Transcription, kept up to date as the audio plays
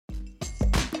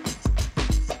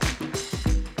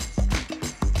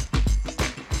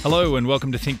Hello and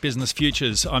welcome to Think Business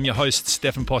Futures. I'm your host,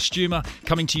 Stefan Postuma,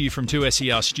 coming to you from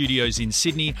 2SER Studios in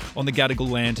Sydney on the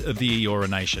Gadigal land of the Eora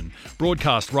Nation.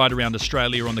 Broadcast right around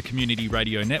Australia on the Community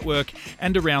Radio Network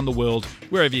and around the world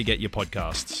wherever you get your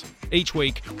podcasts. Each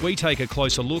week, we take a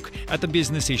closer look at the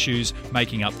business issues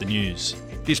making up the news.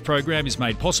 This program is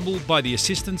made possible by the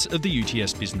assistance of the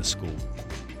UTS Business School.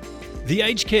 The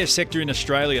aged care sector in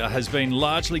Australia has been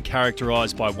largely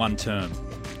characterised by one term: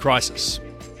 crisis.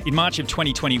 In March of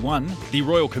 2021, the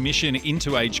Royal Commission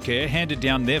into Aged Care handed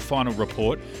down their final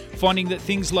report, finding that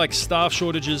things like staff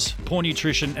shortages, poor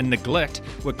nutrition and neglect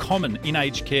were common in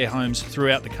aged care homes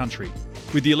throughout the country.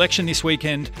 With the election this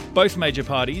weekend, both major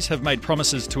parties have made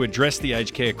promises to address the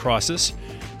aged care crisis.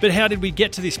 But how did we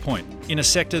get to this point in a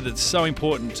sector that's so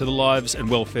important to the lives and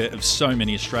welfare of so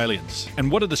many Australians?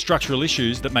 And what are the structural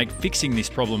issues that make fixing this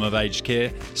problem of aged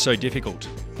care so difficult?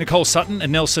 Nicole Sutton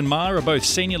and Nelson Marr are both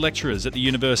senior lecturers at the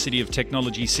University of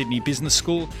Technology Sydney Business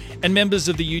School and members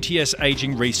of the UTS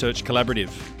Ageing Research Collaborative.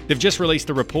 They've just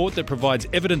released a report that provides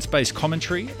evidence-based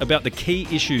commentary about the key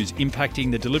issues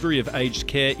impacting the delivery of aged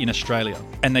care in Australia.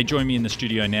 And they join me in the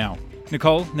studio now.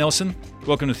 Nicole, Nelson,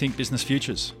 welcome to Think Business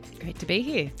Futures. Great to be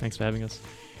here. Thanks for having us.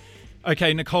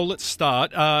 Okay, Nicole, let's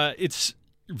start. It's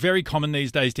very common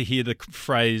these days to hear the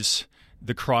phrase,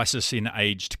 the crisis in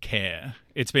aged care.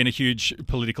 It's been a huge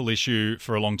political issue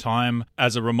for a long time.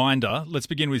 As a reminder, let's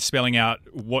begin with spelling out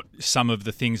what some of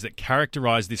the things that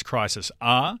characterise this crisis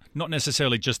are, not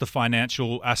necessarily just the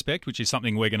financial aspect, which is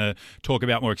something we're going to talk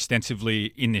about more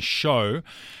extensively in this show,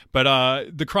 but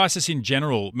the crisis in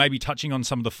general, maybe touching on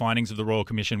some of the findings of the Royal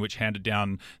Commission, which handed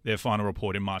down their final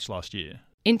report in March last year.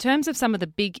 In terms of some of the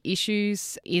big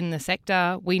issues in the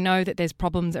sector, we know that there's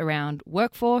problems around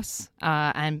workforce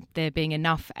and there being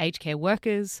enough aged care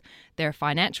workers. There are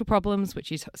financial problems,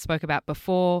 which you spoke about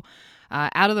before.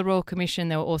 Out of the Royal Commission,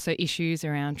 there were also issues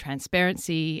around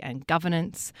transparency and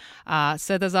governance.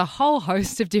 So there's a whole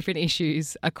host of different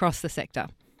issues across the sector.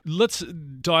 Let's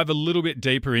dive a little bit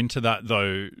deeper into that,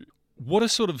 though. What are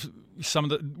sort of some of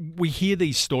the... We hear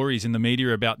these stories in the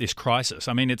media about this crisis.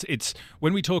 I mean, it's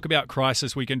when we talk about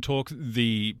crisis, we can talk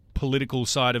the political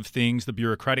side of things, the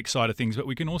bureaucratic side of things, but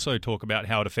we can also talk about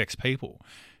how it affects people.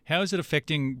 How is it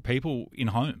affecting people in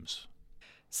homes?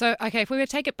 So, okay, if we were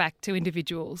to take it back to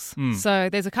individuals, so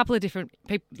there's a couple of different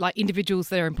individuals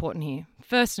that are important here.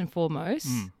 First and foremost,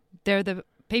 there are the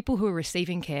people who are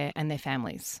receiving care and their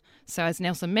families. So as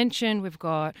Nelson mentioned, we've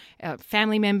got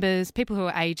family members, people who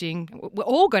are aging. We're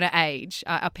all going to age.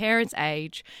 Our parents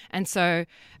age. And so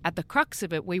at the crux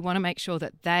of it, we want to make sure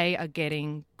that they are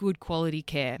getting good quality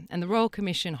care. And the Royal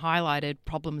Commission highlighted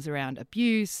problems around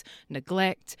abuse,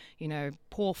 neglect,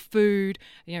 poor food,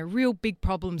 real big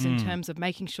problems in terms of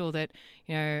making sure that,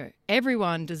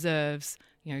 everyone deserves,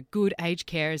 good aged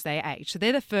care as they age. So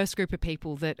they're the first group of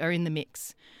people that are in the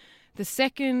mix. The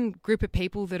second group of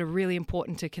people that are really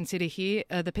important to consider here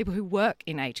are the people who work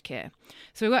in aged care.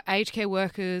 So we've got aged care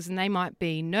workers, and they might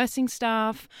be nursing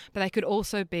staff, but they could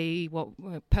also be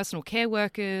personal care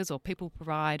workers or people who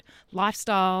provide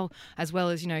lifestyle as well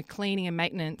as, cleaning and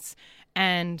maintenance.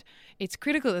 And it's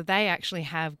critical that they actually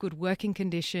have good working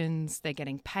conditions, they're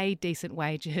getting paid decent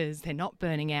wages, they're not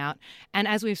burning out. And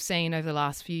as we've seen over the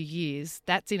last few years,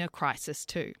 that's in a crisis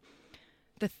too.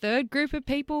 The third group of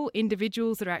people,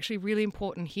 individuals that are actually really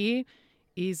important here,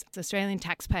 is Australian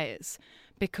taxpayers,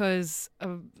 because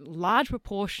a large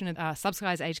proportion of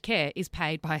subsidised aged care is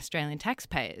paid by Australian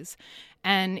taxpayers.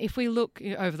 And if we look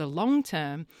over the long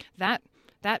term, that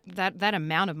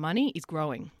amount of money is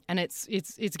growing, and it's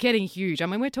getting huge. I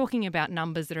mean, we're talking about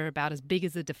numbers that are about as big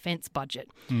as the defence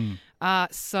budget.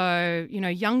 So,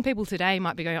 young people today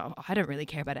might be going, oh, I don't really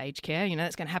care about aged care.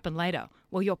 That's going to happen later.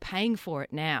 Well, you're paying for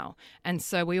it now. And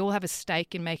so we all have a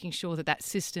stake in making sure that that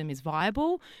system is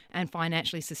viable and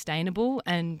financially sustainable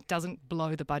and doesn't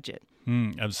blow the budget.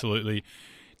 Absolutely.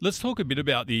 Let's talk a bit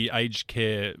about the aged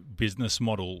care business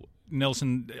model.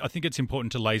 Nelson, I think it's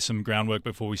important to lay some groundwork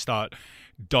before we start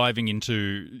diving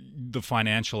into the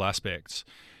financial aspects.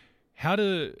 How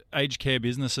do aged care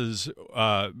businesses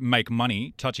make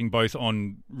money, touching both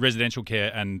on residential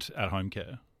care and at-home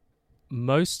care?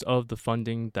 Most of the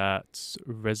funding that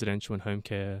residential and home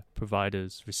care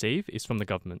providers receive is from the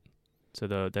government. So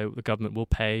the government will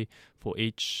pay for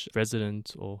each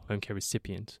resident or home care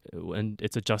recipient, and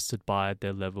it's adjusted by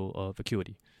their level of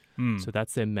acuity. So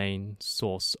that's their main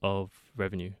source of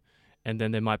revenue. And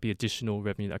then there might be additional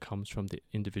revenue that comes from the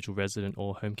individual resident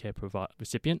or home care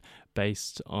recipient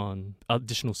based on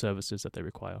additional services that they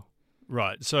require.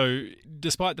 Right. So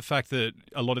despite the fact that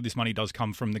a lot of this money does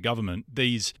come from the government,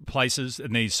 these places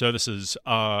and these services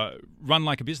are run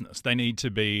like a business. They need to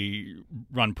be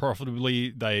run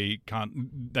profitably. They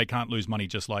can't lose money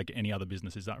just like any other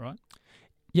business. Is that right?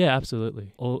 Yeah,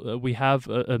 absolutely. We have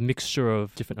a mixture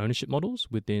of different ownership models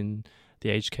within the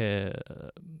aged care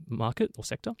market or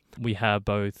sector. We have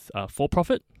both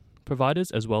for-profit providers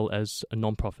as well as a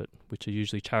non-profit, which are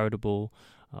usually charitable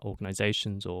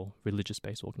organizations or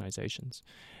religious-based organizations.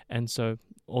 And so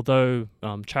although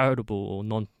charitable or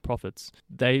non-profits,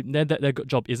 their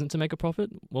job isn't to make a profit,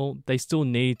 well, they still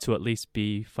need to at least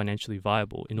be financially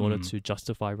viable in order to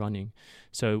justify running.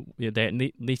 So they at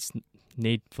least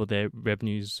need for their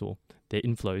revenues or their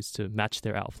inflows to match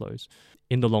their outflows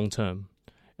in the long term.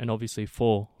 And obviously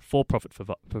for-profit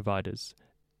providers,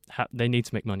 they need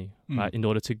to make money, right, in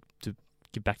order to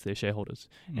give back to their shareholders.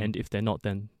 And if they're not,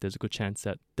 then there's a good chance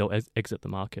that they'll exit the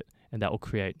market, and that will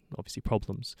create obviously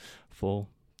problems for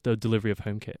the delivery of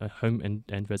home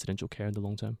and residential care in the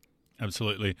long term.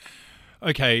 Absolutely.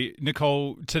 Okay,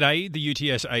 Nicole, today the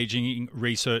UTS Ageing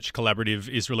Research Collaborative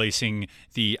is releasing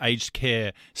the Aged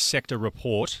Care Sector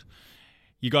Report.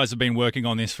 You guys have been working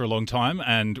on this for a long time,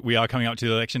 and we are coming up to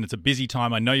the election. It's a busy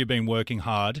time. I know you've been working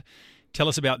hard. Tell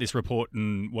us about this report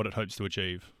and what it hopes to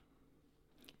achieve.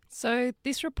 So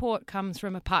this report comes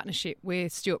from a partnership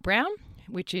with Stuart Brown,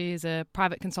 which is a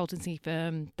private consultancy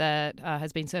firm that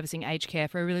has been servicing aged care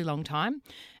for a really long time.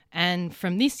 And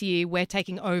from this year, we're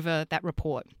taking over that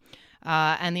report.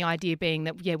 And the idea being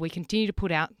that, we continue to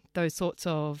put out those sorts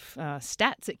of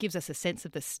stats. It gives us a sense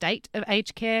of the state of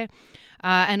aged care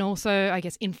and also, I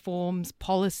guess, informs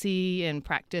policy and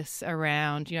practice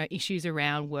around, issues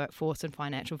around workforce and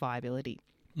financial viability.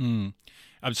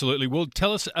 Absolutely. Well,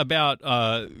 tell us about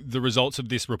the results of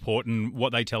this report and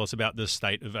what they tell us about the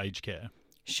state of aged care.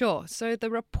 Sure. So the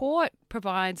report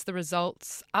provides the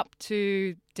results up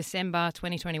to December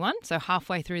 2021, so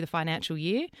halfway through the financial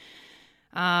year.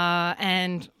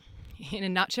 And in a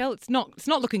nutshell, it's not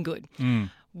looking good.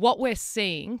 What we're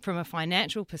seeing from a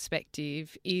financial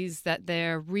perspective is that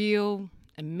there are real,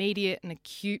 immediate and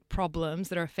acute problems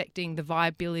that are affecting the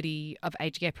viability of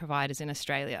aged care providers in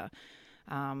Australia.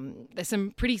 There's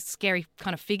some pretty scary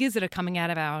kind of figures that are coming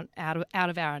out of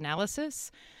our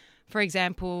analysis. For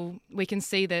example, we can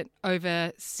see that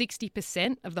over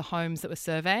 60% of the homes that were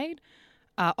surveyed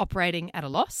are operating at a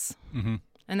loss,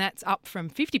 and that's up from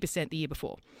 50% the year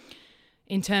before.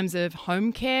 In terms of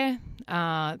home care,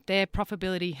 their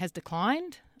profitability has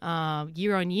declined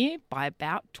year on year by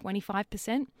about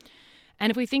 25%. And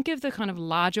if we think of the kind of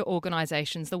larger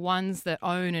organisations, the ones that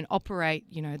own and operate,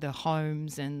 the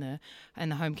homes and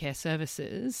the home care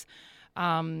services,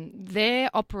 they're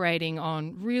operating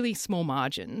on really small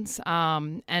margins.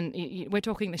 And we're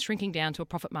talking the shrinking down to a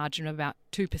profit margin of about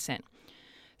 2%.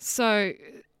 So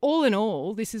all in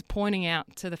all, this is pointing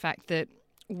out to the fact that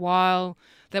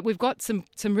that we've got some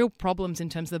real problems in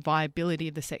terms of the viability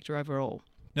of the sector overall.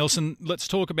 Nelson, let's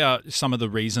talk about some of the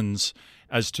reasons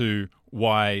as to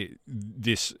why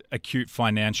this acute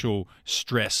financial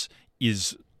stress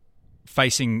is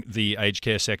facing the aged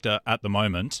care sector at the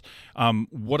moment.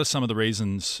 What are some of the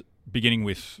reasons, beginning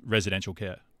with residential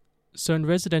care? So in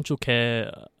residential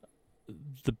care,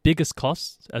 the biggest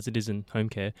cost, as it is in home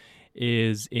care,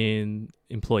 is in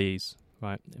employees,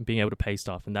 right? And being able to pay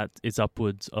staff, and that is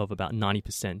upwards of about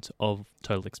 90% of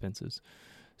total expenses.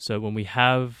 So when we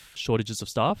have shortages of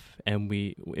staff,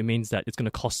 it means that it's going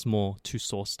to cost more to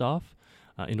source staff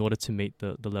in order to meet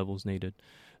the levels needed.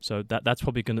 So that's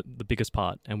probably the biggest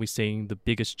part, and we're seeing the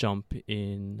biggest jump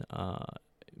in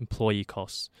employee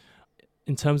costs.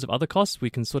 In terms of other costs,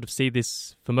 we can sort of see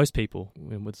this for most people.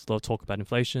 There's a lot of talk about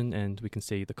inflation, and we can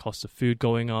see the cost of food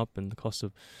going up and the cost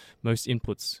of most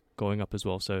inputs going up as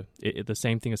well. So the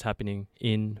same thing is happening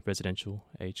in residential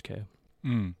aged care.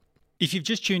 If you've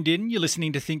just tuned in, you're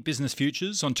listening to Think Business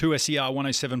Futures on 2SER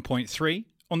 107.3,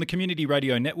 on the Community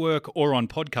Radio Network or on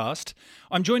podcast.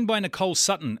 I'm joined by Nicole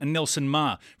Sutton and Nelson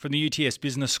Ma from the UTS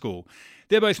Business School.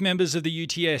 They're both members of the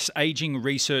UTS Ageing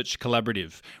Research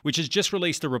Collaborative, which has just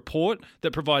released a report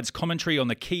that provides commentary on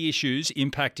the key issues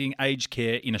impacting aged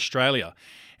care in Australia.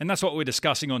 And that's what we're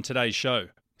discussing on today's show.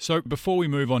 So before we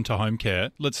move on to home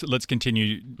care, let's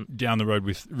continue down the road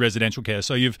with residential care.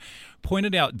 So you've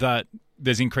pointed out that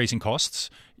there's increasing costs,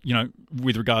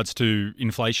 with regards to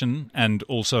inflation and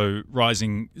also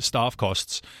rising staff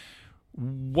costs.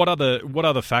 What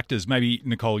other factors? Maybe,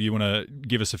 Nicole, you want to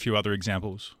give us a few other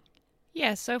examples?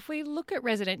 Yeah, so if we look at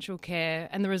residential care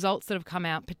and the results that have come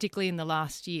out, particularly in the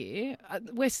last year,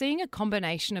 we're seeing a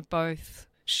combination of both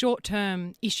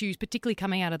short-term issues, particularly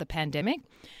coming out of the pandemic,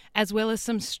 as well as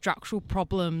some structural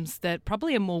problems that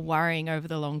probably are more worrying over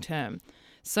the long term.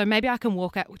 So maybe I can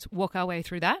walk our way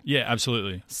through that. Yeah,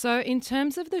 absolutely. So in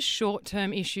terms of the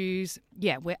short-term issues,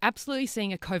 yeah, we're absolutely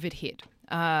seeing a COVID hit.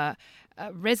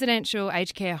 Residential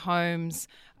aged care homes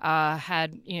are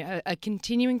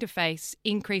continuing to face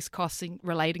increased costs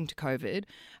relating to COVID.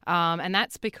 And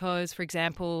that's because, for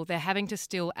example, they're having to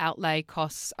still outlay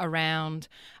costs around,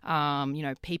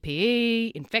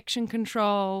 PPE, infection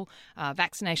control,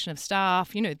 vaccination of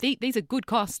staff. These are good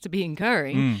costs to be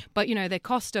incurring, but, their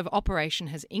cost of operation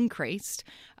has increased.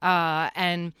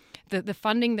 And the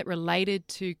funding that related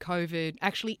to COVID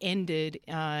actually ended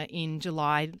in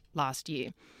July last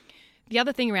year. The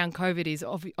other thing around COVID is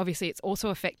obviously it's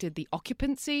also affected the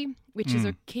occupancy, which is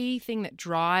a key thing that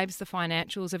drives the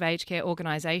financials of aged care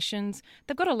organisations.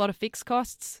 They've got a lot of fixed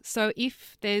costs. So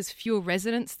if there's fewer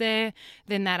residents there,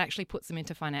 then that actually puts them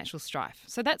into financial strife.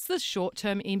 So that's the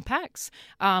short-term impacts.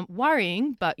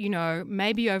 Worrying, but,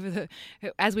 maybe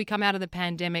as we come out of the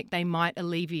pandemic, they might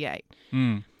alleviate.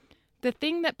 The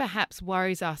thing that perhaps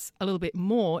worries us a little bit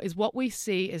more is what we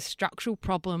see as structural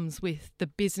problems with the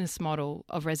business model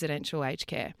of residential aged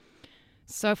care.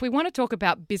 So if we want to talk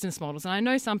about business models, and I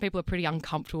know some people are pretty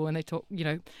uncomfortable when they talk,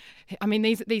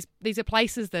 these are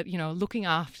places that, are looking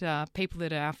after people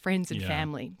that are our friends and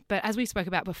family. But as we spoke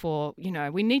about before,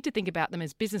 we need to think about them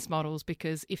as business models,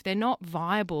 because if they're not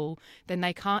viable, then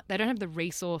they don't have the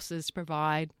resources to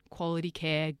provide quality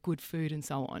care, good food, and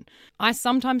so on. I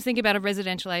sometimes think about a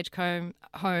residential aged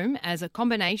home as a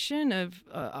combination of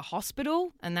a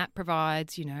hospital, and that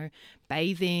provides,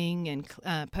 bathing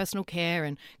and personal care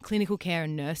and clinical care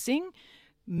and nursing,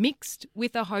 mixed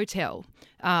with a hotel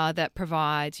that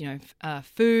provides,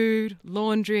 food,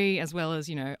 laundry, as well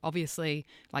as, obviously,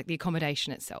 like the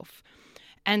accommodation itself.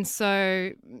 And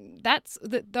so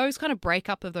those kind of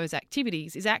breakup of those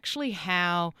activities is actually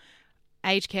how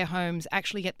aged care homes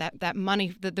actually get that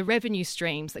money, the revenue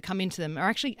streams that come into them are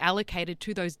actually allocated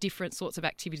to those different sorts of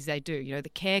activities they do, the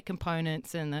care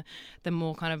components and the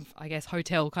more kind of, I guess,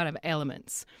 hotel kind of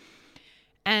elements.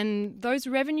 And those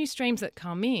revenue streams that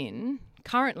come in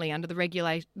currently under the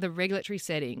regulatory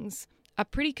settings are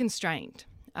pretty constrained,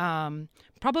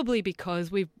 probably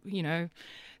because we've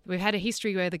had a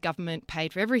history where the government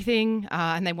paid for everything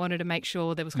and they wanted to make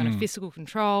sure there was kind of fiscal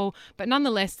control. But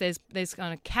nonetheless, there's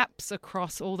kind of caps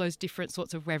across all those different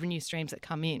sorts of revenue streams that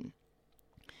come in.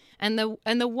 And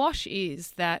the wash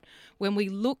is that when we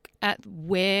look at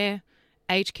where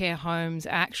aged care homes are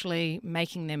actually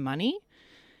making their money,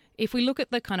 if we look at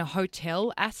the kind of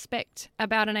hotel aspect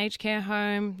about an aged care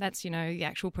home, that's, the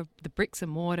actual the bricks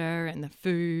and mortar and the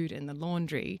food and the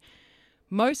laundry,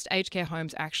 most aged care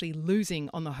homes are actually losing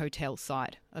on the hotel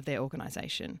side of their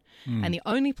organisation. And the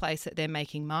only place that they're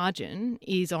making margin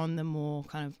is on the more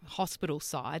kind of hospital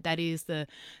side, that is the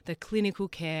clinical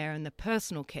care and the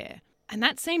personal care. And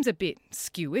that seems a bit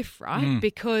skew-if, right?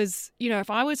 Because, if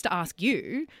I was to ask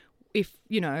you,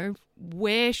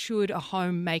 where should a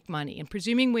home make money? And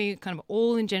presuming we're kind of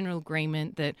all in general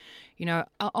agreement that,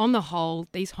 on the whole,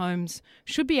 these homes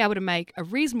should be able to make a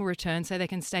reasonable return so they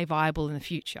can stay viable in the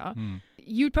future.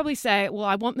 You'd probably say, well,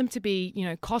 I want them to be,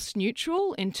 cost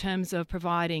neutral in terms of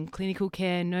providing clinical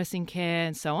care, nursing care,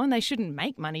 and so on. They shouldn't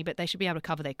make money, but they should be able to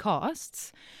cover their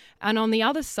costs. And on the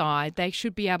other side, they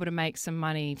should be able to make some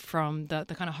money from the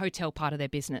kind of hotel part of their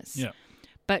business. Yeah.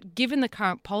 But given the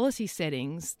current policy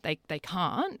settings, they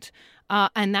can't.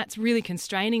 And that's really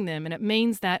constraining them. And it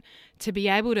means that to be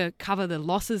able to cover the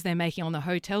losses they're making on the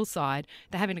hotel side,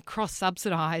 they're having to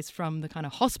cross-subsidise from the kind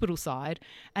of hospital side.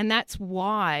 And that's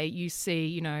why you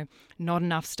see, not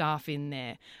enough staff in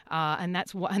there. And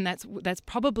that's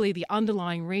probably the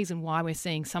underlying reason why we're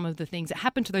seeing some of the things that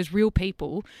happen to those real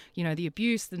people, the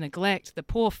abuse, the neglect, the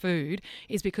poor food,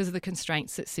 is because of the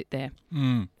constraints that sit there.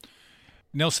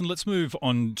 Nelson, let's move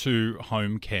on to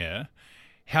home care.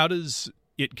 How does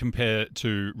it compare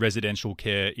to residential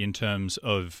care in terms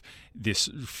of this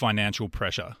financial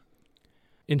pressure?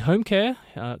 In home care,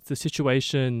 the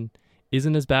situation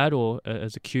isn't as bad or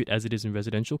as acute as it is in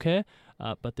residential care,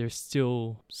 but there's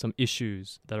still some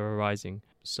issues that are arising.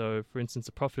 So, for instance,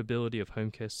 the profitability of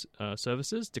home care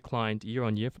services declined year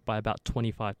on year by about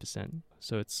 25%.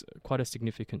 So it's quite a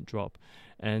significant drop.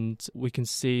 And we can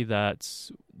see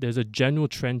that there's a general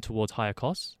trend towards higher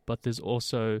costs, but there's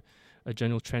also a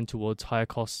general trend towards higher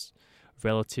costs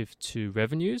relative to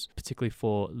revenues, particularly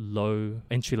for low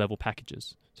entry-level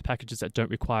packages, so packages that don't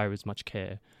require as much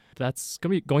care. That's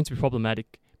going to be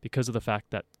problematic because of the fact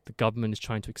that the government is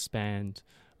trying to expand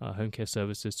home care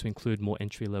services to include more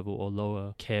entry-level or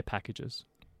lower care packages.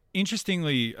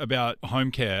 Interestingly, about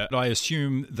home care, I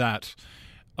assume that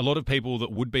a lot of people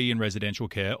that would be in residential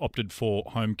care opted for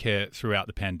home care throughout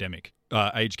the pandemic.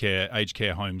 Aged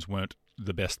care homes weren't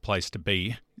the best place to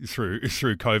be through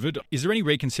COVID. Is there any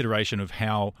reconsideration of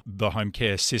how the home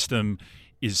care system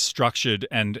is structured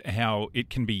and how it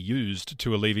can be used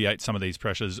to alleviate some of these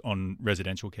pressures on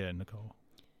residential care, Nicole?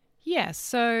 Yeah,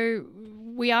 so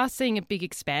we are seeing a big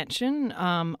expansion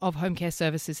of home care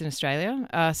services in Australia.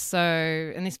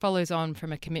 And this follows on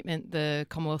from a commitment the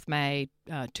Commonwealth made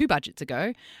 2 budgets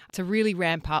ago to really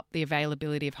ramp up the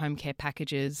availability of home care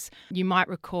packages. You might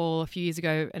recall a few years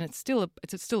ago, and it's still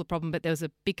a problem, but there was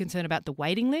a big concern about the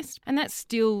waiting list, and that's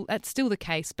still the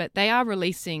case. But they are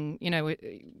releasing,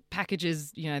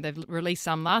 packages. They've released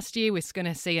some last year. We're going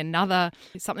to see another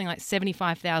something like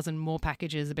 75,000 more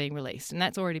packages are being released, and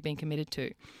that's already been committed to.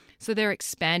 So they're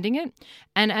expanding it.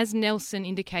 And as Nelson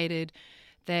indicated,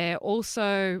 they're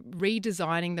also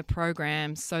redesigning the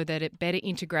program so that it better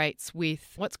integrates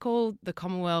with what's called the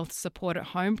Commonwealth Support at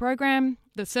Home program.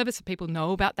 The service that people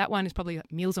know about that one is probably like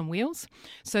Meals on Wheels.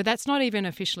 So that's not even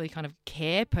officially kind of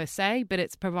care per se, but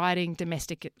it's providing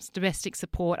domestic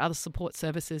support, other support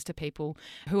services to people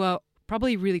who are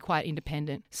probably really quite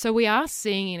independent. So we are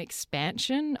seeing an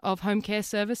expansion of home care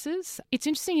services. It's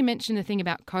interesting you mentioned the thing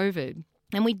about COVID,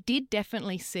 and we did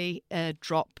definitely see a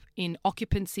drop in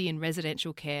occupancy in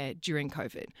residential care during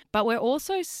COVID. But we're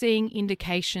also seeing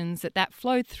indications that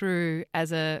flowed through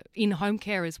in home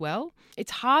care as well.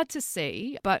 It's hard to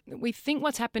see, but we think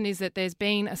what's happened is that there's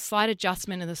been a slight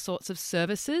adjustment in the sorts of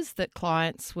services that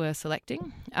clients were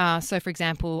selecting. So, for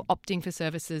example, opting for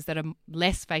services that are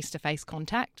less face-to-face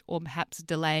contact or perhaps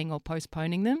delaying or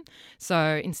postponing them.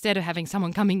 So instead of having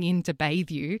someone coming in to bathe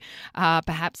you,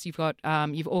 perhaps you've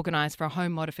organised for a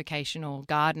home modification or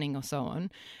gardening or so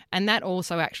on. And that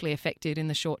also actually affected in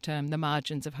the short term the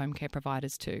margins of home care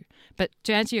providers too. But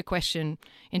to answer your question,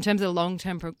 in terms of the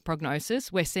long-term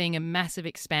prognosis, we're seeing a massive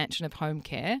expansion of home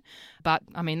care. But,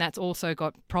 that's also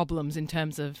got problems in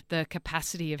terms of the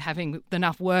capacity of having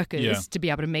enough workers to be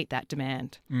able to meet that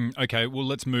demand. Okay, well,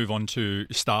 let's move on to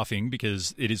staffing,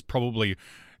 because it is probably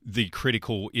the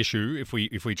critical issue if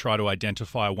we try to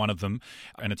identify one of them,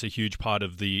 and it's a huge part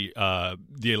of the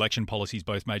election policies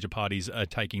both major parties are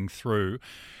taking through.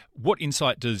 What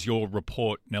insight does your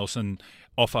report, Nelson,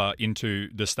 offer into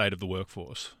the state of the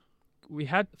workforce? We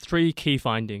had 3 key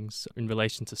findings in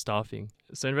relation to staffing.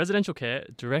 So in residential care,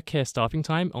 direct care staffing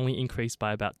time only increased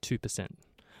by about 2%.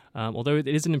 Although it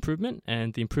is an improvement,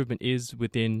 and the improvement is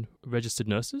within registered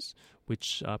nurses,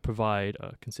 which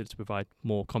considered to provide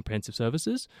more comprehensive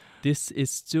services, this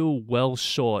is still well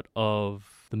short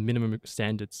of the minimum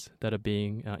standards that are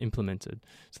being implemented.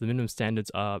 So the minimum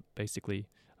standards are basically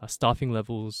staffing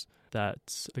levels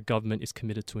that the government is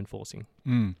committed to enforcing.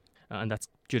 And that's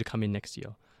due to come in next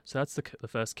year. So that's the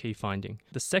first key finding.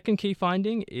 The second key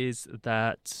finding is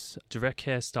that direct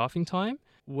care staffing time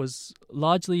was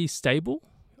largely stable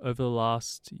over the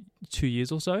last 2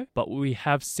 years or so, but we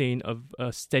have seen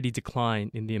a steady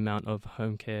decline in the amount of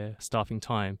home care staffing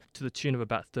time to the tune of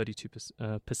about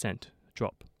 32%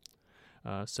 drop.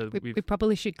 So we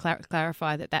probably should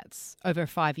clarify that that's over a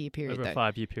 5-year period. Over a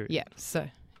 5-year period. Yeah. So.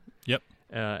 Yep.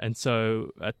 And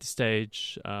so at this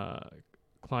stage,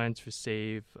 clients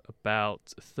receive about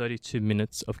 32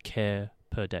 minutes of care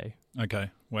per day.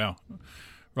 Okay. Wow.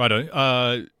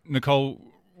 Righto. Nicole,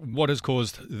 what has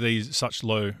caused these such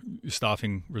low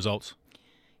staffing results?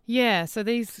 Yeah, so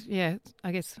these,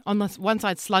 I guess on the one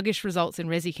side, sluggish results in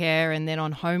resi care, and then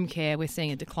on home care, we're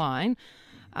seeing a decline.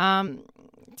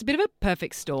 It's a bit of a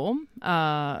perfect storm.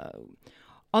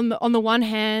 On the one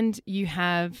hand, you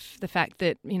have the fact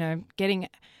that,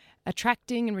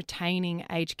 attracting and retaining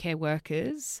aged care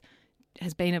workers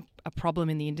has been a problem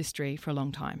in the industry for a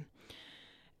long time.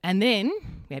 And then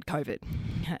we had COVID,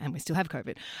 and we still have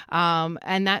COVID.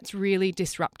 And that's really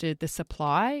disrupted the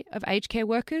supply of aged care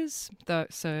workers.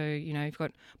 So, you've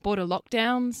got border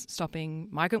lockdowns stopping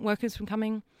migrant workers from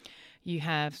coming. You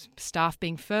have staff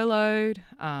being furloughed.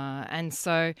 And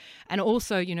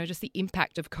also, just the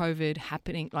impact of COVID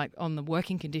happening on the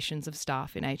working conditions of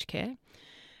staff in aged care.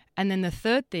 And then the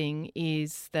third thing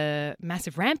is the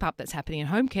massive ramp up that's happening in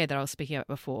home care that I was speaking about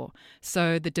before.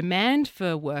 So the demand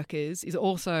for workers is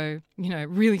also,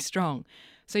 really strong.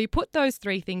 So you put those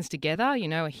 3 things together,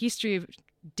 a history of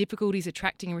difficulties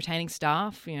attracting and retaining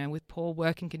staff, with poor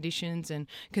working conditions and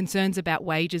concerns about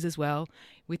wages as well,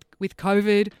 with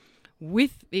COVID,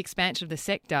 with the expansion of the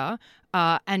sector,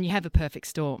 and you have a perfect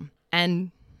storm.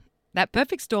 And that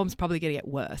perfect storm's probably going to get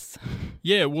worse.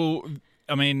 Yeah, well,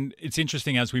 it's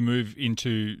interesting as we move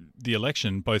into the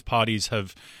election, both parties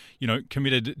have,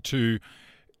 committed to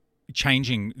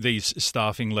changing these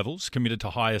staffing levels, committed to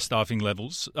higher staffing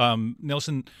levels.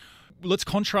 Nelson, let's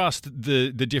contrast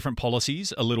the different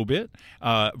policies a little bit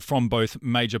from both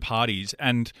major parties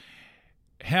and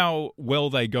how well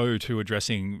they go to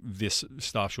addressing this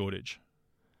staff shortage.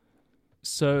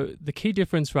 So the key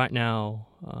difference right now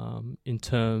in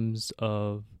terms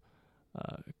of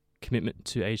commitment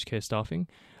to aged care staffing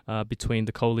between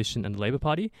the Coalition and the Labor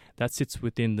Party, that sits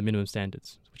within the minimum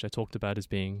standards, which I talked about as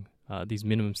being these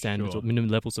minimum standards or minimum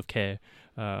levels of care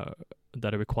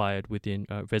that are required within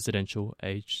residential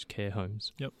aged care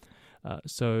homes. Yep.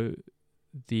 So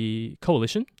the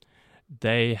Coalition,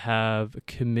 they have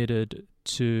committed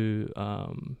to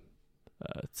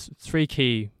three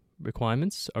key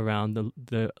requirements around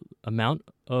the amount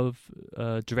of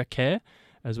direct care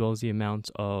as well as the amount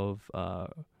of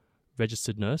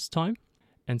registered nurse time.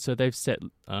 And so they've set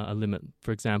a limit,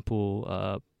 for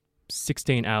example,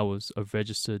 16 hours of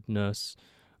registered nurse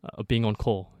being on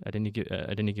call at any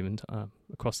given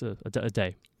across a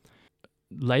day.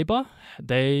 Labor,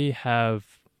 they have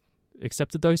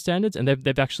accepted those standards, and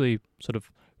they've actually sort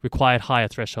of required higher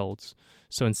thresholds.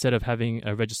 So instead of having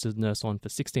a registered nurse on for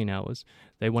 16 hours,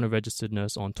 they want a registered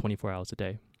nurse on 24 hours a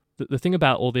day. The thing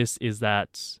about all this is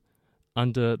that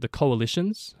under the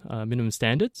Coalition's minimum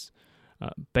standards,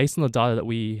 based on the data that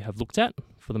we have looked at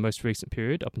for the most recent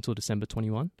period up until December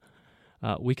 21,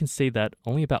 we can see that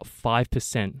only about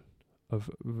 5% of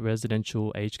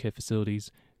residential aged care facilities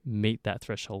meet that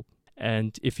threshold.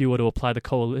 And if you were to apply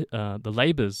the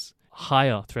Labor's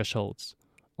higher thresholds,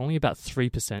 only about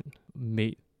 3%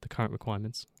 meet the current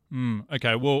requirements.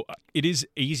 Okay, well, it is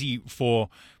easy for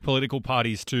political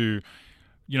parties to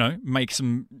make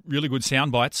some really good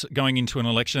sound bites going into an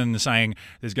election saying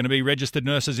there's going to be registered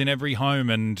nurses in every home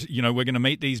and, we're going to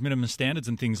meet these minimum standards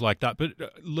and things like that. But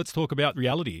let's talk about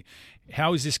reality.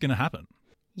 How is this going to happen?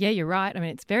 Yeah, you're right. I mean,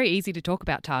 it's very easy to talk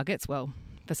about targets, well,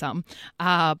 for some,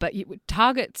 but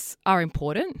targets are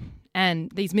important.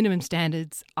 And these minimum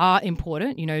standards are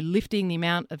important. Lifting the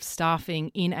amount of staffing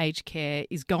in aged care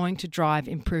is going to drive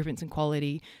improvements in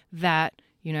quality that,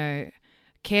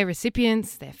 care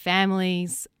recipients, their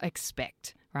families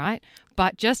expect, right?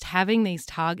 But just having these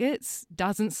targets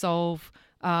doesn't solve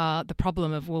the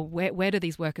problem of, well, where do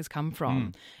these workers come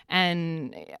from?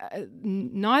 And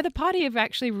neither party have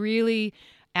actually really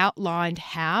outlined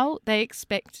how they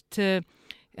expect to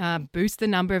boost the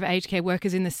number of aged care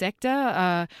workers in the sector.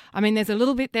 I mean, there's a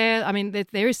little bit there. I mean,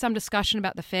 there is some discussion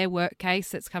about the Fair Work case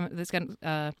that's going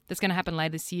to happen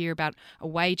later this year about a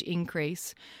wage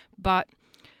increase, but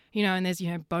and there's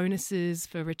bonuses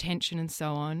for retention and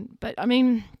so on. But I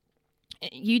mean,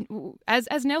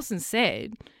 as Nelson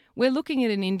said, we're looking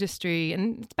at an industry,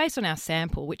 and it's based on our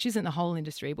sample, which isn't the whole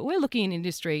industry, but we're looking at an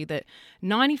industry that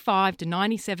 95 to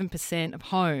 97% of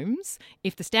homes,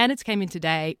 if the standards came in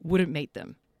today, wouldn't meet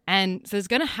them. And so there's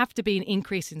going to have to be an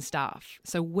increase in staff.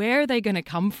 So where are they going to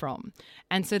come from?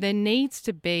 And so there needs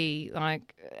to be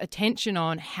attention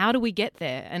on how do we get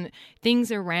there, and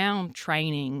things around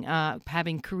training,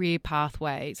 having career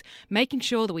pathways, making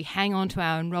sure that we hang on to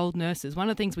our enrolled nurses. One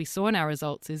of the things we saw in our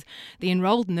results is the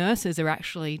enrolled nurses are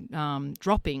actually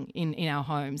dropping in our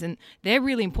homes, and they're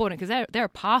really important because they're a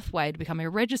pathway to becoming a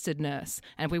registered nurse.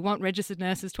 And if we want registered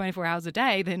nurses 24 hours a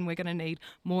day, then we're going to need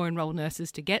more enrolled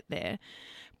nurses to get there.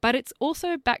 But it's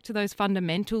also back to those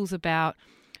fundamentals about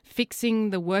fixing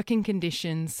the working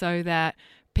conditions so that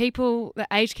the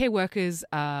aged care workers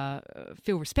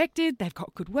feel respected, they've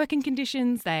got good working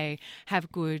conditions, they have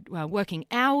good working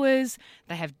hours,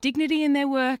 they have dignity in their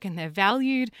work and they're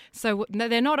valued. So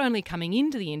they're not only coming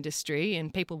into the industry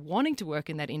and people wanting to work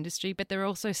in that industry, but they're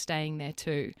also staying there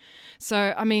too.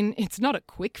 So, I mean, it's not a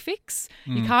quick fix.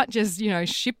 You can't just,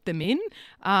 ship them in,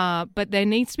 but there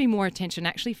needs to be more attention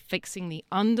actually fixing the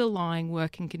underlying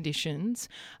working conditions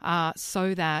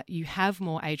so that you have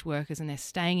more aged workers and they're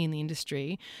staying in the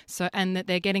industry. So, and that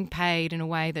they're getting paid in a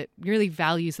way that really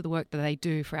values the work that they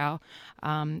do for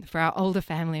our older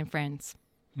family and friends.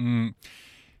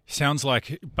 Sounds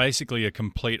like basically a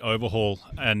complete overhaul,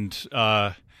 and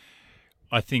I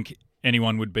think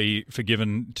anyone would be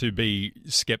forgiven to be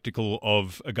sceptical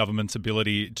of a government's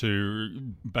ability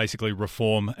to basically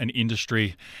reform an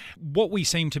industry. What we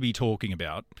seem to be talking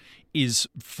about is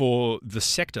for the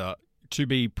sector to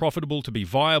be profitable, to be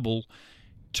viable,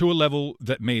 to a level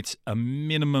that meets a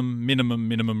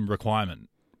minimum requirement.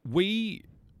 We,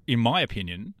 in my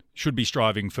opinion, should be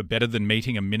striving for better than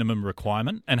meeting a minimum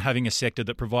requirement and having a sector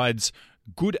that provides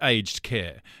good aged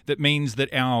care. That means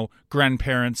that our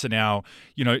grandparents and our,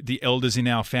 the elders in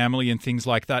our family and things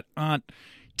like that aren't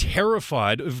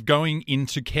terrified of going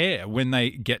into care when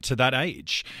they get to that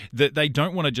age, that they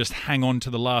don't want to just hang on to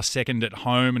the last second at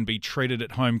home and be treated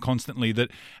at home constantly,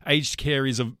 that aged care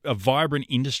is a vibrant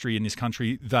industry in this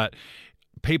country that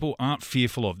people aren't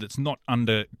fearful of, that's not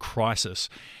under crisis.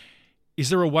 Is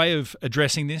there a way of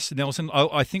addressing this, Nelson?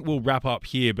 I think we'll wrap up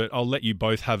here, but I'll let you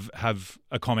both have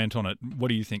a comment on it. What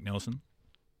do you think, Nelson?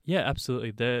 Yeah,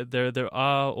 absolutely. There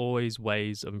are always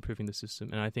ways of improving the system,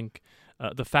 and I think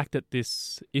the fact that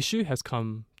this issue has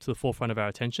come to the forefront of our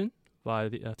attention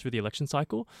through the election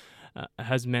cycle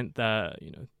has meant that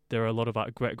there are a lot of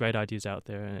great ideas out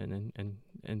there,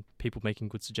 and people making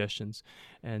good suggestions,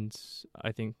 and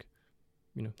I think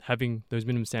having those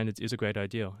minimum standards is a great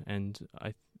idea, and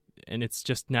it's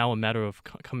just now a matter of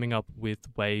coming up with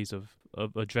ways of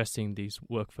addressing these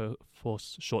workforce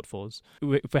shortfalls.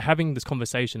 If we're having this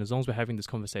conversation, as long as we're having this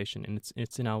conversation and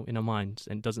it's in our minds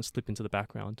and doesn't slip into the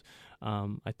background,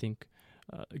 I think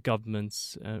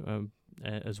governments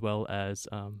as well as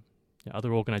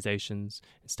other organizations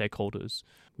and stakeholders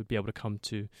would be able to come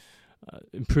to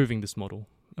improving this model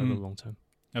over the long term.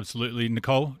 Absolutely.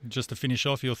 Nicole, just to finish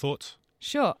off, your thoughts?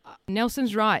 Sure.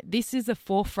 Nelson's right. This is the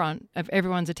forefront of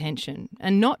everyone's attention,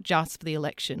 and not just for the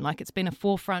election. Like, it's been a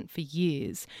forefront for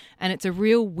years, and it's a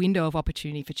real window of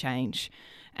opportunity for change.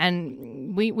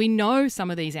 And we know some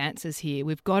of these answers here.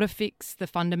 We've got to fix the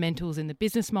fundamentals in the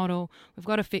business model. We've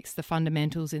got to fix the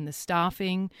fundamentals in the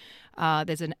staffing.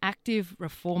 There's an active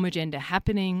reform agenda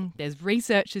happening. There's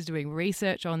researchers doing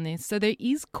research on this. So there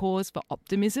is cause for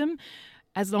optimism,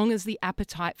 as long as the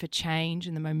appetite for change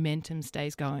and the momentum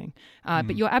stays going.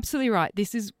 But you're absolutely right.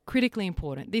 This is critically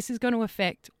important. This is going to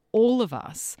affect all of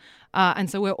us. And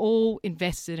so we're all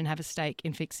invested and have a stake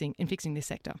in fixing this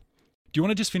sector. Do you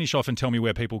want to just finish off and tell me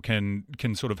where people can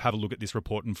sort of have a look at this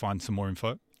report and find some more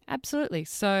info? Absolutely.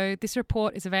 So this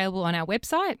report is available on our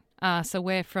website. So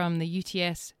we're from the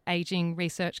UTS Ageing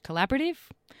Research Collaborative.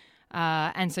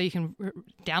 And so you can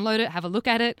download it, have a look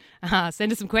at it, send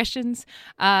us some questions.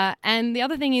 And the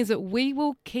other thing is that we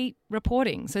will keep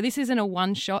reporting. So this isn't a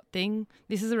one-shot thing.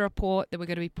 This is a report that we're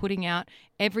going to be putting out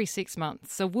every 6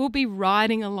 months. So we'll be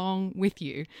riding along with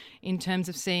you in terms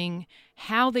of seeing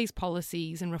how these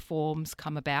policies and reforms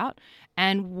come about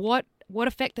and what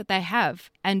effect that they have,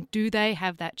 and do they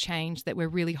have that change that we're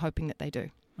really hoping that they do.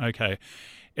 Okay.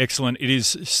 Excellent. It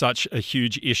is such a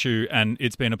huge issue, and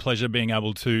it's been a pleasure being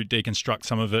able to deconstruct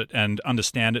some of it and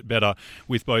understand it better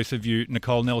with both of you.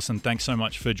 Nicole, Nelson, thanks so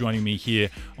much for joining me here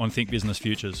on Think Business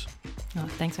Futures. Oh,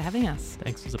 thanks for having us.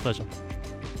 Thanks. It was a pleasure.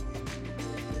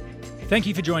 Thank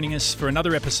you for joining us for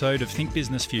another episode of Think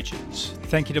Business Futures.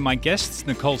 Thank you to my guests,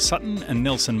 Nicole Sutton and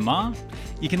Nelson Ma.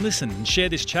 You can listen and share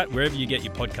this chat wherever you get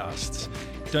your podcasts.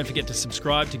 Don't forget to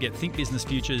subscribe to get Think Business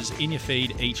Futures in your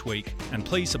feed each week, and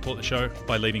please support the show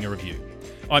by leaving a review.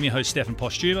 I'm your host, Stefan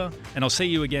Postuma, and I'll see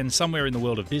you again somewhere in the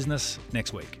world of business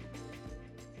next week.